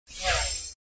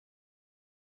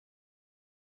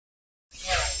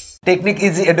Technique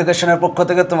easy এডুকেশনের পক্ষ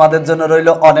থেকে তোমাদের জন্য রইল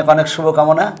অনেক অনেক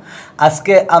শুভকামনা।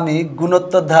 আজকে আমি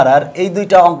গুণোত্তর ধারার এই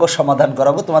দুইটা অঙ্ক সমাধান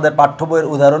করাবো তোমাদের পাঠ্য বইয়ের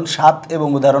উদাহরণ 7 এবং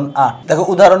উদাহরণ 8। দেখো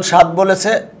উদাহরণ 7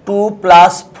 বলেছে 2 +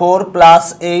 4 +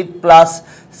 8 +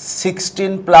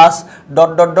 16 +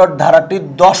 ... ধারাটির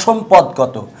দশম পদ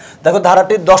কত। দেখো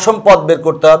ধারাটির দশম পদ বের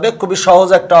করতে হবে, খুবই সহজ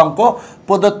একটা অঙ্ক।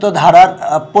 প্রদত্ত ধারার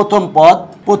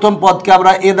প্রথম পদকে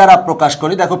আমরা এ দ্বারা প্রকাশ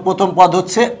করি। দেখো প্রথম পদ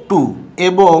হচ্ছে 2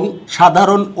 এবং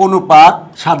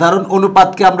সাধারণ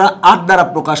অনুপাতকে আমরা 8 দ্বারা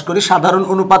প্রকাশ করি। সাধারণ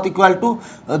অনুপাত ইকুয়াল টু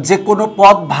যে কোনো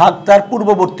পদ ভাগ তার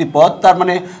পূর্ববর্তী পদ, তার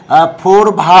মানে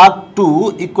 4/2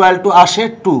 ইকুয়াল টু আসে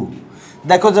 2।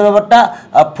 দেখো যে ব্যাপারটা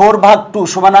 4/2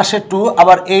 সমান আসে 2,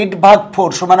 আবার 8/4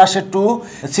 সমান আসে 2,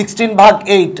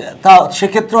 16/8 তা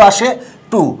সেক্ষেত্রেও আসে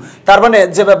 2। তার মানে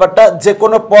যে ব্যাপারটা যে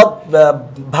কোনো পদ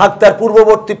ভাগ তার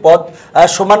পূর্ববর্তী পদ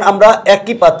সমান আমরা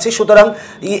একই পাচ্ছি। সুতরাং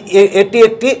এটি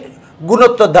একটি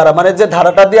গুণোত্তর ধারা, মানে যে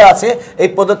ধারাটা দেওয়া আছে এই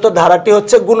প্রদত্ত ধারাটি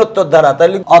হচ্ছে গুণোত্তর ধারা।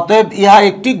 তাহলে অতএব ইহা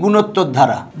একটি গুণোত্তর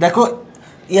ধারা। দেখো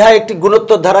ইহা একটি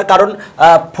গুণোত্তর ধারা, কারণ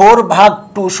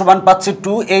 4/2 সমান পাচ্ছি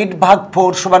 2,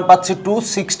 8/4 সমান পাচ্ছি 2,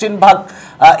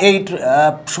 16/8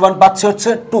 সমান পাচ্ছি হচ্ছে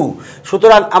 2।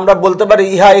 সুতরাং আমরা বলতে পারি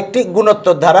ইহা একটি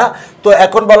গুণোত্তর ধারা। তো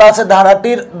এখন বলা আছে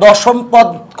ধারাটির দশম পদ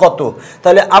কত।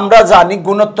 তাহলে আমরা জানি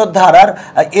গুণোত্তর ধারার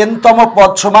n-তম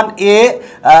পদ সমান a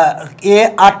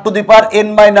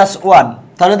 8n-1।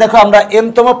 তাহলে দেখো আমরা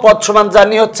n-তম পদ সমান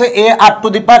জানি হচ্ছে a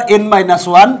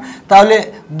 8n-1। তাহলে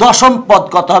দশম পদ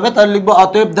কত হবে, তাহলে লিখবো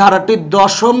অতএব ধারাটির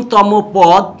দশমতম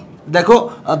পদ। দেখো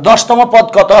 10তম পদ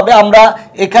কত হবে, আমরা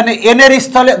এখানে n এর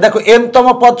স্থলে দেখো n-তম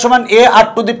পদ সমান a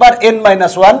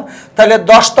 8n-1, তাহলে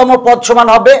 10তম পদ সমান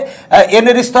হবে n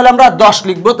এর স্থলে আমরা 10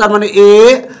 লিখবো, তার মানে a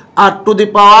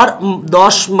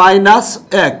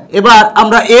 8×10-1। এবার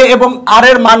আমরা a এবং r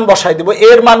এর মান বসাই দেব। a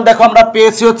এর মান দেখো আমরা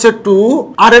পেয়েছি হচ্ছে 2,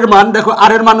 r এর মান দেখো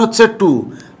r এর মান হচ্ছে 2,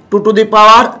 2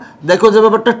 দেখো যে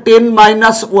ব্যাপারটা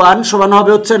 10-1 সমান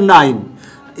হবে হচ্ছে 9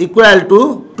 ইকুয়াল টু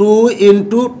 2 ×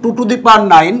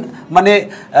 2⁹, মানে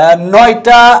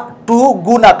 9টা 2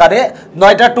 গুণ আকারে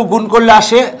 9টা 2 গুণ করলে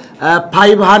আসে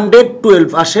 512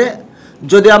 আসে।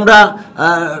 যদি আমরা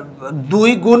 2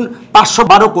 ×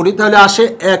 512 করি তাহলে আসে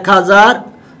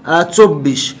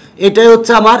 1024। এটাই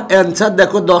হচ্ছে আমার অ্যান্সার।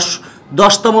 দেখো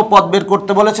 10তম পদ বের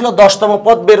করতে বলেছিল, 10তম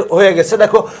পদ বের হয়ে গেছে।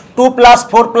 দেখো 2 +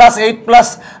 4 + 8 +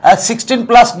 16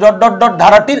 + ...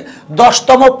 ধারাটির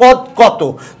 10তম পদ কত।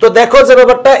 তো দেখো যে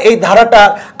ব্যাপারটা এই ধারাটা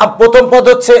প্রথম পদ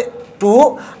হচ্ছে 2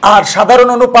 আর সাধারণ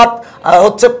অনুপাত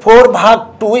হচ্ছে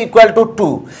 4/2 ইকুয়াল টু 2।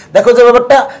 দেখো যে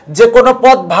ব্যাপারটা যে কোনো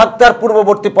পদ ভাগ তার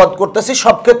পূর্ববর্তী পদ করতেছি,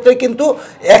 সব ক্ষেত্রে কিন্তু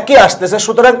একই আসতেছে।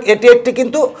 সুতরাং এটি একটি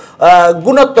কিন্তু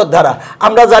গুণোত্তর ধারা।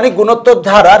 আমরা জানি গুণোত্তর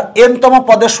ধারার n-তম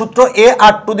পদের সূত্র a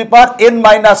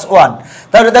 8n-1।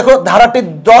 তাহলে দেখো ধারাটির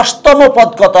 10তম পদ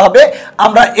কত হবে,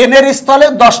 আমরা n এর স্থলে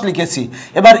 10 লিখেছি।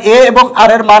 এবার a এবং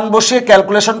r এর মান বসিয়ে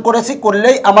ক্যালকুলেশন করেছি,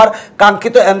 করলেই আমার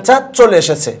কাঙ্ক্ষিত অ্যান্সার চলে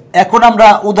এসেছে। এখন আমরা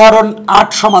উদাহরণ 8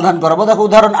 সমাধান করাবো। দেখো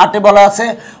উদাহরণ 8 এ বলা আছে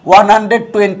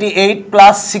 128 +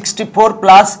 64 +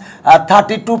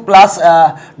 32 +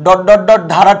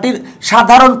 ... ধারাটির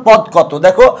সাধারণ পদ কত।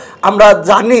 দেখো আমরা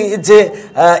জানি যে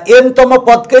n-তম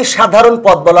পদকে সাধারণ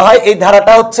পদ বলা হয়। এই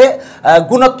ধারাটা হচ্ছে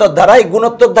গুণোত্তর ধারা। এই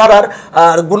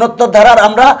গুণোত্তর ধারার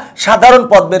আমরা সাধারণ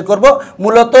পদ বের করব।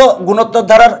 মূলত গুণোত্তর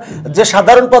ধারার যে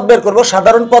সাধারণ পদ বের করব,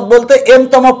 সাধারণ পদ বলতে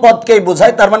n-তম পদকেই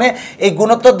বোঝায়। তার মানে এই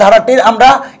গুণোত্তর ধারাটির আমরা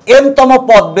n-তম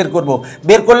পদ বের করব।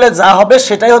 বের করলে যা হবে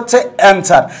সেটাই হচ্ছে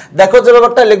অ্যান্সার। দেখো যে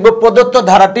ব্যাপারটা লিখবো প্রদত্ত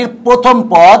ধারাটির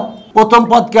প্রথম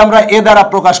পদকে আমরা এ দ্বারা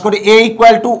প্রকাশ করি, a =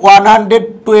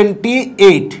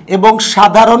 128 এবং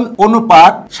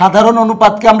সাধারণ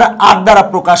অনুপাতকে আমরা 8 দ্বারা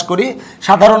প্রকাশ করি।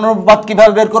 সাধারণ অনুপাত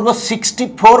কিভাবে বের করব,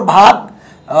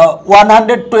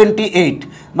 64/128,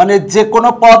 মানে যে কোনো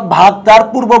পদ ভাগ তার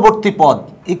পূর্ববর্তী পদ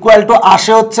ইকুয়াল টু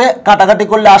আসে হচ্ছে, কাটাকাটি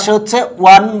করলে আসে হচ্ছে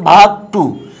 1/2।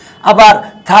 আবার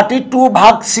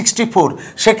 32/64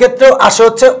 সেক্ষেত্রেও আসে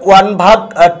হচ্ছে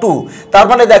 1/2। তার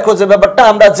মানে দেখো যে ব্যাপারটা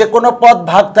আমরা যে কোনো পদ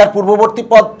ভাগ তার পূর্ববর্তী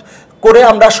পদ করে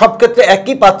আমরা সব ক্ষেত্রে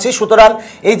একই পাচ্ছি। সুতরাং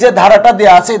এই যে ধারাটা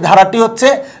দেওয়া আছে এই ধারাটি হচ্ছে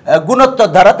গুণোত্তর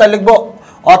ধারা। তাই লিখবো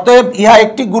অতএব ইহা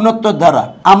একটি গুণোত্তর ধারা।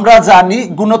 আমরা জানি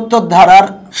গুণোত্তর ধারার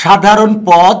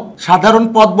সাধারণ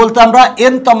পদ বলতে আমরা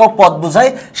n-তম পদ বোঝাই।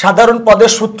 সাধারণ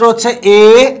পদের সূত্র হচ্ছে a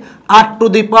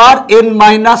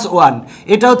 8n-1।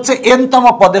 এটা হচ্ছে n-তম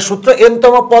পদের সূত্র।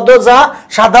 n-তম পদও যা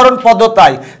সাধারণ পদও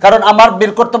তাই, কারণ আমার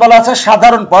বের করতে বলা আছে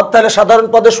সাধারণ পদ। তাহলে সাধারণ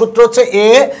পদের সূত্র হচ্ছে a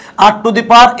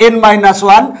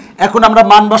 8n-1। এখন আমরা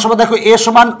মান বসাবো। দেখো a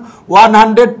সমান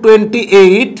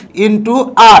 128 ×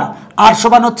 r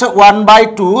সমান হচ্ছে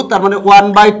 1/2, তার মানে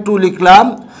 1/2 লিখলাম।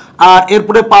 আর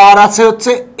এরপরে পাওয়ার আছে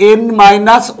হচ্ছে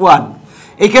n-1।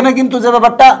 এখানে কিন্তু যে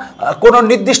ব্যাপারটা কোনো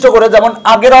নির্দিষ্ট করে, যেমন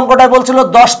আগের অঙ্কটা বলছিল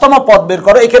 10তম পদ বের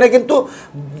করো, এখানে কিন্তু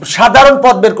সাধারণ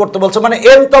পদ বের করতে বলছে, মানে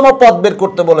n তম পদ বের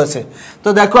করতে বলেছে। তো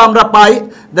দেখো আমরা পাই,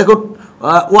 দেখো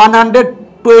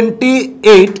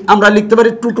 128 আমরা লিখতে পারি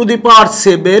 2 টু দি পাওয়ার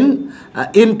 7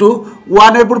 ইন্টু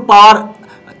 1 এর উপর পাওয়ার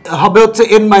হবে হচ্ছে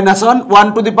n-1, 1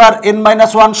 to the power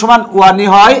n-1 সমান 1ই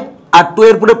হয়, আর 2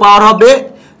 এর উপরে পাওয়ার হবে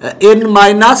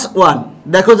n-1।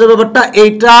 দেখো যে ব্যাপারটা,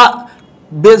 এইটা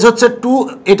বেজ হচ্ছে 2,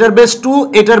 এটার বেজ 2,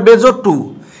 এটার বেজও 2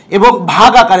 এবং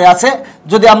ভাগ আকারে আছে।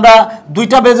 যদি আমরা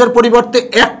দুইটা বেজের পরিবর্তে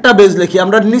একটা বেজ লিখি,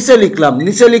 আমরা নিচে লিখলাম,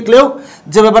 নিচে লিখলেও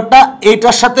যে ব্যাপারটা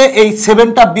এইটার সাথে এই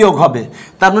 7টা বিয়োগ হবে,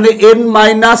 তার মানে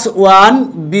n-1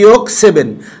 বিয়োগ 7।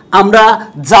 আমরা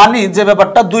জানি যে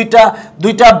ব্যাপারটা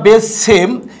দুইটা বেজ সেম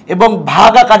এবং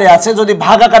ভাগ আকারে আছে, যদি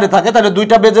ভাগ আকারে থাকে তাহলে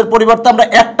দুইটা বেজের পরিবর্তে আমরা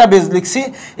একটা বেজ লিখছি।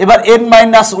 এবার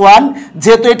n-1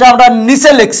 যেহেতু এটা আমরা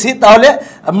নিচে লিখছি তাহলে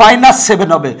 -7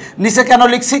 হবে। নিচে কেন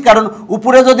লিখছি? কারণ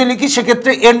উপরে যদি লিখি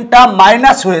সেক্ষেত্রে nটা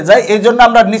মাইনাস হয়ে যায়, এই জন্য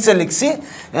আমরা নিচে লিখছি।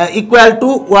 ইকুয়াল টু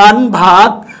 1 ভাগ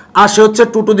আসে হচ্ছে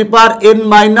 2 টু দি পাওয়ার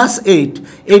n-8।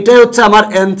 এইটাই হচ্ছে আমার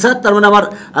অ্যান্সার। তার মানে আমার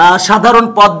সাধারণ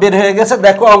পদ বের হয়ে গেছে।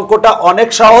 দেখো অঙ্কটা অনেক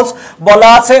সহজ, বলা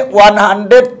আছে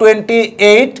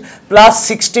 128 প্লাস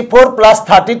 64 প্লাস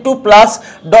 32 প্লাস ...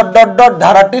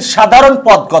 ধারাটির সাধারণ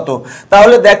পদ কত।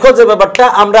 তাহলে দেখো যে ব্যাপারটা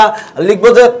আমরা লিখবো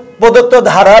যে প্রদত্ত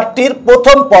ধারাটির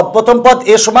প্রথম পদ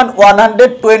a সমান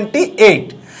 128,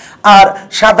 আর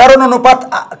সাধারণ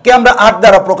অনুপাতকে আমরা 8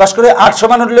 দ্বারা প্রকাশ করি। 8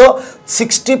 সমান হলো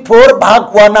 64 ভাগ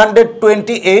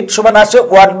 128 সমান আসে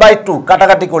 1/2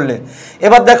 কাটাকাটি করলে।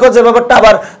 এবার দেখো যে ব্যাপারটা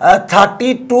আবার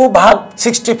 32 ভাগ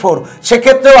 64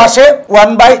 সেক্ষেত্রেও আসে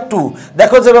 1/2।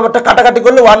 দেখো যে ব্যাপারটা কাটাকাটি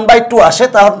করলে 1/2 আসে,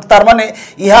 তার মানে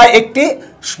ইহা একটি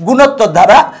গুণোত্তর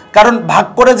ধারা, কারণ ভাগ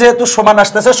করে যেহেতু সমান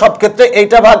আসতেছে সব ক্ষেত্রে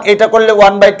এইটা ভাগ এইটা করলে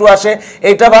 1/2 আসে,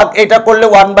 এইটা ভাগ এইটা করলে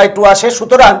 1/2 আসে।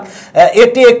 সুতরাং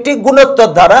এটি একটি গুণোত্তর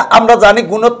ধারা। আমরা জানি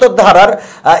গুণোত্তর ধারার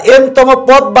n-তম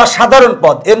পদ বা সাধারণ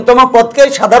পদ, n-তম পদকে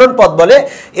সাধারণ পদ বলে।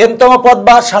 n-তম পদ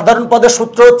বা সাধারণ পদের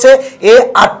সূত্র হচ্ছে a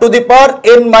r to the power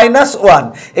n-1।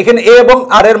 এখানে a এবং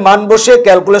r এর মান বসিয়ে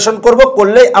ক্যালকুলেশন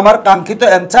করলেই আমার কাঙ্ক্ষিত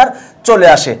অ্যান্সার চলে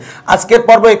আসে। আজকের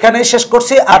পর্ব এখানেই শেষ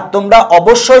করছি, আর তোমরা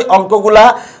অবশ্যই অঙ্কগুলা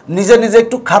নিজে নিজে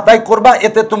একটু খাতায় করবা,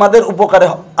 এতে তোমাদের উপকারে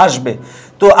আসবে।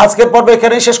 তো আজকের পর্ব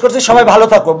এখানেই শেষ করছি, সবাই ভালো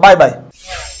থাকো, বাই বাই।